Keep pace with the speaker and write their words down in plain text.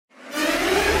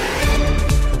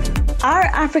Are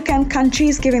African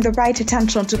countries giving the right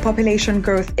attention to population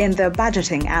growth in their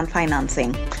budgeting and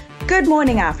financing? Good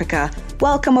morning, Africa.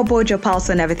 Welcome aboard your pulse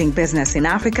on everything business in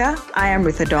Africa. I am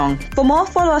Ruth Adong. For more,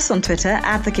 follow us on Twitter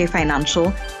at The K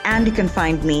Financial, and you can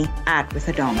find me at Ruth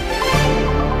Adong.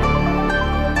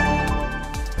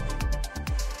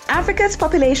 Africa's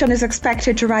population is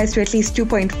expected to rise to at least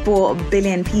 2.4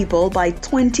 billion people by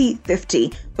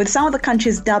 2050, with some of the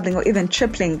countries doubling or even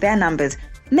tripling their numbers,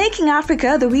 making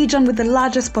Africa the region with the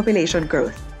largest population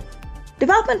growth.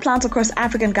 Development plans across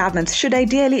African governments should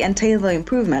ideally entail the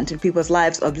improvement in people's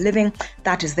lives of living,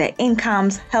 that is, their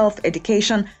incomes, health,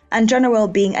 education, and general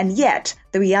well-being, and yet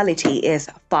the reality is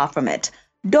far from it.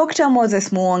 Dr.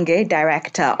 Moses Muwonge,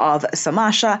 director of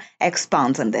SAMASHA,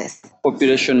 expounds on this.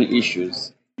 Population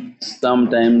issues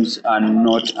sometimes are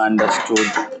not understood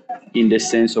in the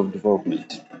sense of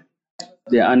development.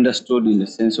 They are understood in the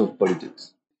sense of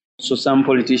politics. So some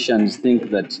politicians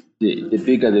think that the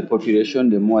bigger the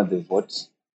population, the more the votes.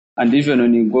 And even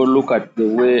when you go look at the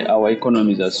way our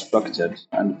economies are structured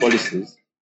and policies,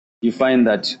 you find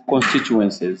that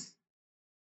constituencies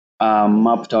are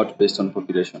mapped out based on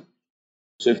population.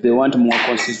 So if they want more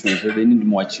constituencies, they need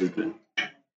more children.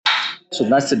 So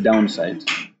that's the downside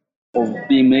of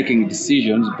making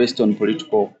decisions based on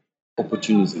political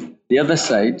opportunism. The other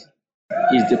side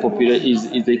is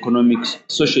the economic,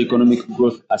 socio-economic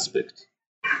growth aspect,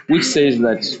 which says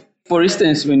that, for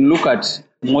instance, when you look at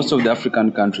most of the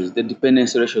African countries, the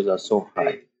dependency ratios are so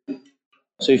high.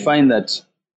 So you find that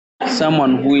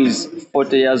someone who is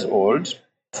 40 years old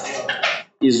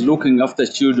is looking after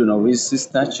children of his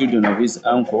sister, children of his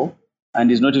uncle, and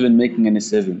is not even making any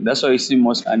saving. That's why you see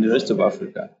most, and the rest of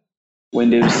Africa, when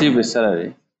they receive a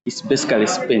salary, it's basically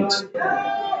spent.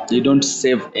 They don't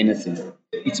save anything.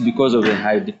 It's because of the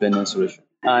high dependency ratio.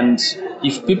 And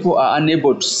if people are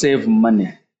unable to save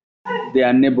money, they are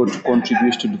unable to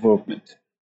contribute to development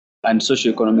and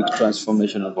socio-economic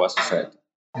transformation of our society.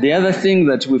 The other thing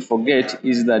that we forget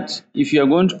is that if you are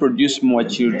going to produce more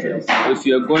children, if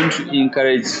you are going to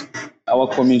encourage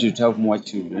our community to have more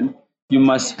children, you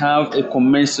must have a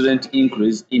commensurate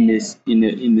increase in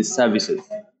the services.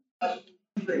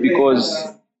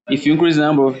 Because if you increase the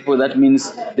number of people, that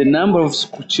means the number of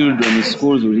children in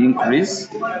schools will increase.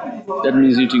 That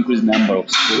means you need to increase the number of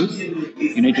schools.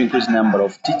 You need to increase the number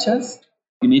of teachers.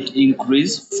 You need to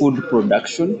increase food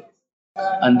production.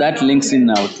 And that links in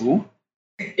now to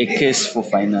a case for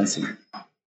financing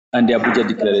and the Abuja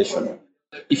Declaration.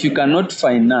 If you cannot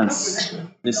finance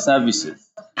the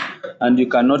services and you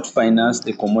cannot finance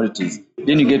the commodities,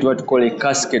 then you get what we call a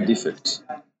cascade effect.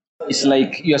 It's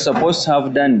like you're supposed to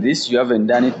have done this, you haven't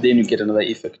done it, then you get another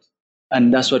effect.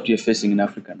 And that's what we're facing in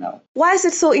Africa now. Why is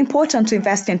it so important to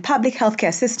invest in public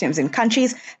healthcare systems in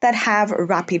countries that have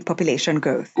rapid population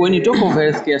growth? When you talk of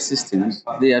healthcare systems,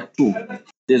 there are two.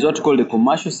 There's what we call the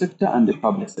commercial sector and the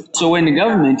public sector. So when the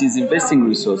government is investing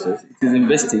resources, it is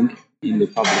investing in the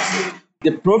public sector.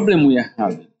 The problem we are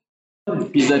having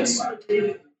is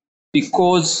that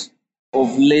because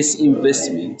of less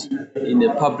investment in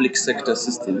the public sector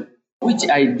system, which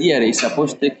ideally is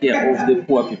supposed to take care of the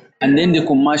poor people, and then the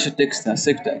commercial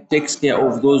sector takes care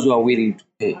of those who are willing to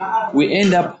pay, we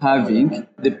end up having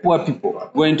the poor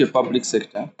people going to public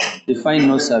sector, they find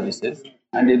no services,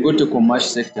 and they go to commercial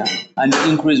sector and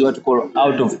increase what we call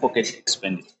out-of-pocket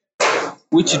expenditure,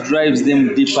 which drives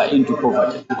them deeper into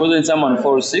poverty. Because when someone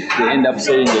falls sick, they end up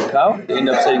selling a cow, they end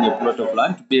up selling a plot of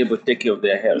land to be able to take care of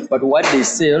their health. But what they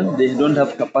sell, they don't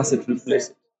have capacity to replace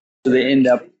it. So they end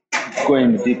up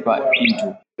going deeper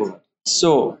into poverty.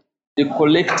 So the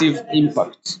collective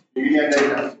impact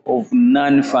of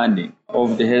non-funding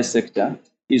of the health sector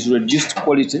is reduced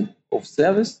quality of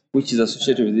service, which is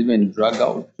associated with even drug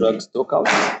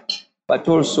stockouts, but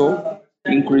also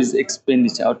increase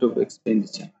expenditure,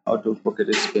 out-of-pocket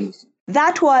expenditure.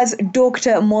 That was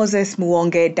Dr. Moses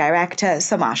Muwonge, Director,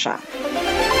 SAMASHA.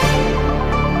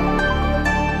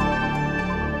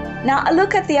 Now, a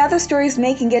look at the other stories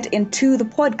making it into the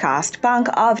podcast. Bank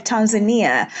of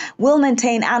Tanzania will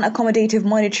maintain an accommodative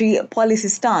monetary policy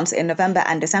stance in November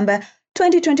and December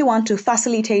 2021 to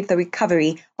facilitate the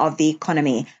recovery of the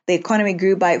economy. The economy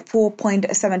grew by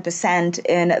 4.7%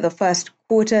 in the first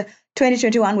quarter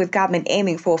 2021, with government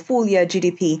aiming for full-year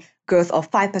GDP growth of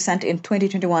 5% in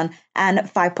 2021 and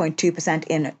 5.2%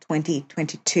 in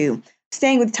 2022.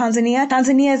 Staying with Tanzania,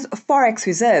 Tanzania's forex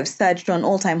reserves surged to an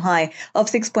all-time high of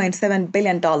 $6.7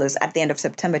 billion at the end of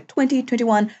September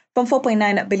 2021 from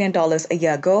 $4.9 billion a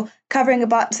year ago, covering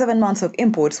about 7 months of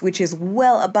imports, which is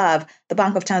well above the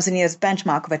Bank of Tanzania's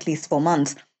benchmark of at least 4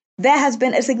 months. There has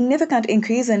been a significant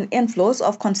increase in inflows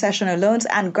of concessional loans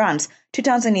and grants to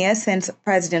Tanzania since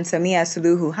President Samia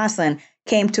Suluhu Hassan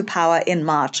came to power in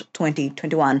March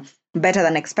 2021. Better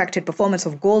than expected performance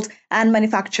of gold and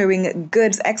manufacturing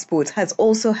goods exports has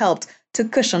also helped to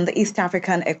cushion the East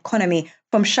African economy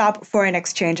from sharp foreign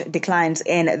exchange declines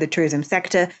in the tourism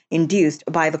sector induced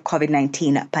by the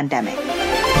COVID-19 pandemic.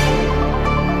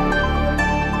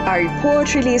 A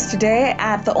report released today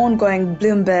at the ongoing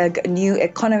Bloomberg New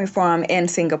Economy Forum in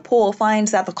Singapore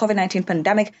finds that the COVID-19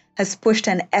 pandemic has pushed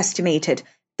an estimated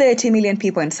 30 million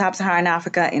people in sub-Saharan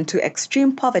Africa into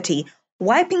extreme poverty,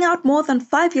 wiping out more than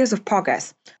 5 years of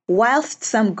progress. Whilst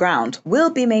some ground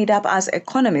will be made up as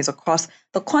economies across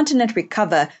the continent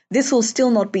recover, this will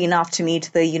still not be enough to meet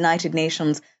the United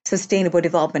Nations Sustainable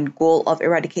Development Goal of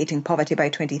eradicating poverty by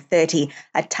 2030,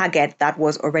 a target that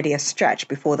was already a stretch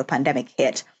before the pandemic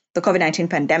hit. The COVID-19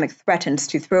 pandemic threatens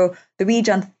to throw the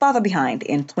region further behind.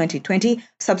 In 2020,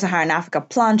 sub-Saharan Africa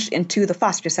plunged into the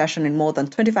first recession in more than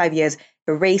 25 years,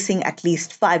 erasing at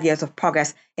least 5 years of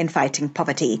progress in fighting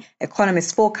poverty.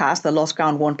 Economists forecast the lost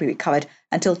ground won't be recovered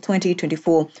until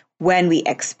 2024, when we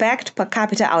expect per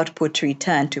capita output to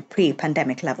return to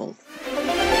pre-pandemic levels.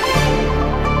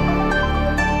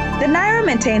 The Naira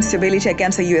maintains stability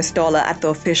against the US dollar at the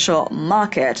official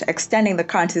market, extending the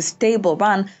currency's stable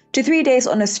run to 3 days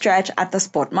on a stretch at the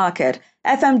spot market.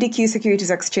 FMDQ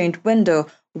Securities Exchange window,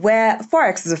 where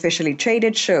Forex is officially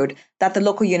traded, showed that the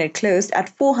local unit closed at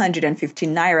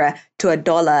 415 Naira to a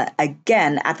dollar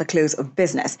again at the close of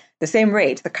business, the same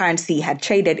rate the currency had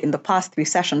traded in the past 3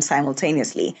 sessions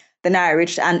simultaneously. The Naira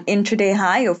reached an intraday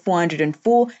high of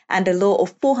 404 and a low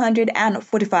of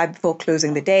 445 before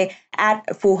closing the day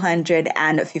at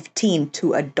 415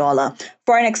 to a dollar.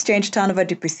 Foreign exchange turnover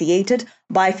depreciated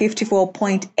by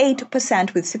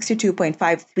 54.8%, with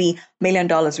 $62.53 million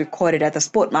recorded at the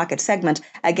spot market segment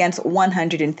against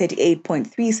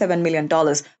 $138.37 million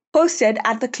posted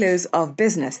at the close of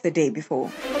business the day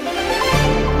before.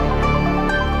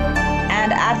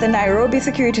 And at the Nairobi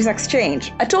Securities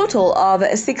Exchange, a total of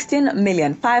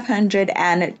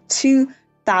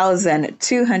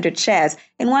 16,502,200 shares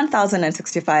in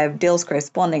 1,065 deals,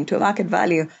 corresponding to a market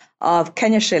value of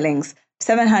Kenya shillings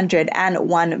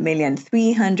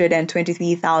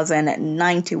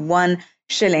 701,323,091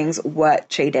 shillings were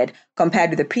traded. Compared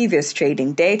with the previous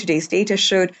trading day, today's data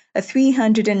showed a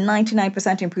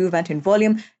 399% improvement in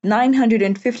volume,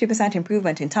 950%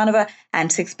 improvement in turnover,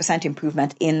 and 6%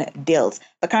 improvement in deals.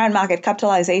 The current market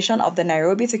capitalization of the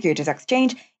Nairobi Securities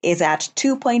Exchange is at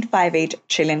 2.58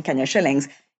 trillion Kenya shillings.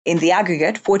 In the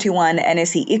aggregate, 41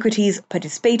 NSE equities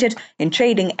participated in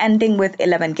trading, ending with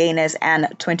 11 gainers and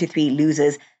 23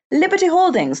 losers. Liberty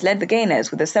Holdings led the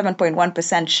gainers with a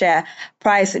 7.1% share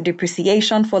price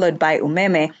depreciation, followed by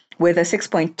Umeme with a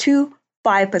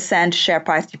 6.25% share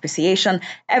price depreciation,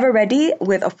 Everready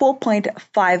with a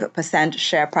 4.5%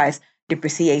 share price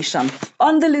depreciation.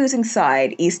 On the losing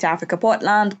side, East Africa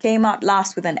Portland came out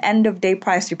last with an end-of-day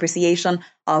price depreciation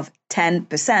of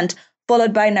 10%,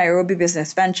 followed by Nairobi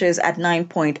Business Ventures at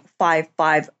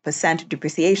 9.55%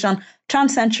 depreciation,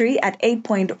 TransCentury at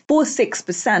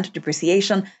 8.46%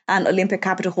 depreciation, and Olympic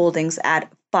Capital Holdings at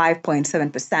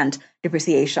 5.7%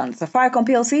 depreciation. Safaricom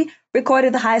plc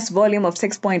recorded the highest volume of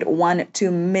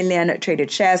 6.12 million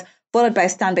traded shares, followed by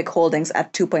Stanbic Holdings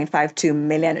at 2.52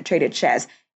 million traded shares.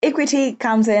 Equity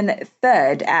comes in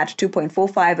third at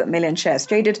 2.45 million shares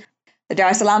traded. The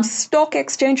Dar es Salaam Stock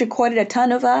Exchange recorded a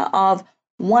turnover of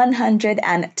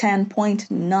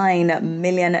 110.9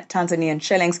 million Tanzanian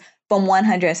shillings from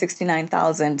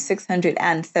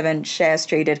 169,607 shares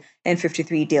traded in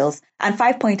 53 deals, and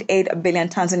 5.8 billion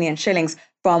Tanzanian shillings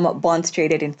from bonds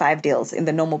traded in 5 deals. In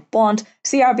the normal bond,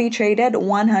 CRB traded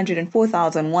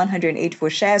 104,184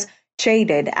 shares,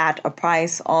 traded at a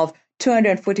price of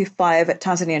 245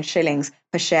 Tanzanian shillings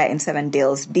per share in 7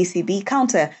 deals. DCB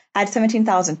Counter had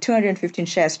 17,215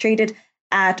 shares traded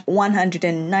at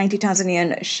 190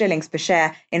 Tanzanian shillings per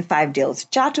share in 5 deals.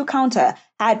 Jatu Counter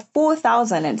had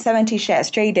 4,070 shares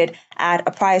traded at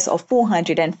a price of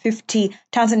 450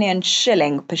 Tanzanian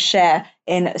shilling per share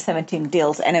in 17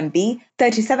 deals. NMB,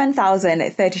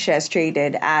 37,030 shares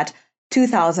traded at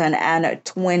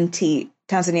 2,020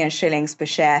 Tanzanian shillings per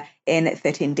share in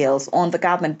 13 deals. On the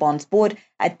government bonds board,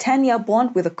 a 10-year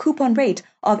bond with a coupon rate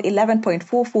of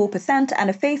 11.44% and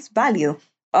a face value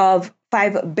of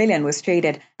 5 billion was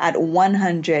traded at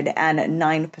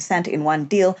 109% in one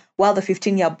deal, while the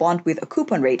 15-year bond with a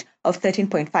coupon rate of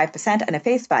 13.5% and a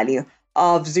face value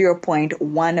of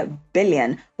 0.1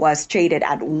 billion was traded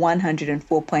at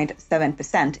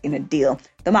 104.7% in a deal.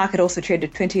 The market also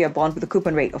traded 20-year bond with a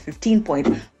coupon rate of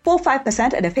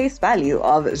 15.45% and a face value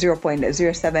of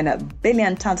 0.07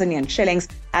 billion Tanzanian shillings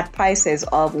at prices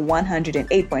of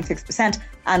 108.6%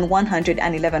 and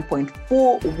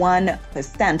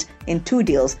 111.41% in two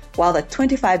deals, while the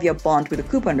 25-year bond with a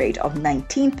coupon rate of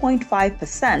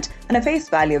 19.5% and a face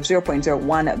value of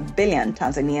 0.01 billion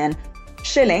Tanzanian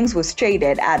shillings was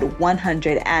traded at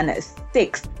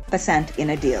 106% in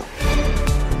a deal.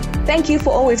 Thank you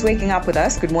for always waking up with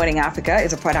us. Good Morning Africa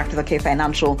is a product of the K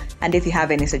Financial. And if you have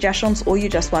any suggestions or you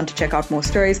just want to check out more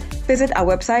stories, visit our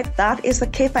website. That is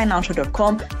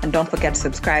thekfinancial.com. And don't forget to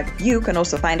subscribe. You can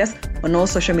also find us on all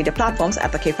social media platforms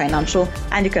at the K Financial.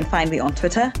 And you can find me on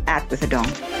Twitter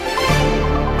 @WithADong.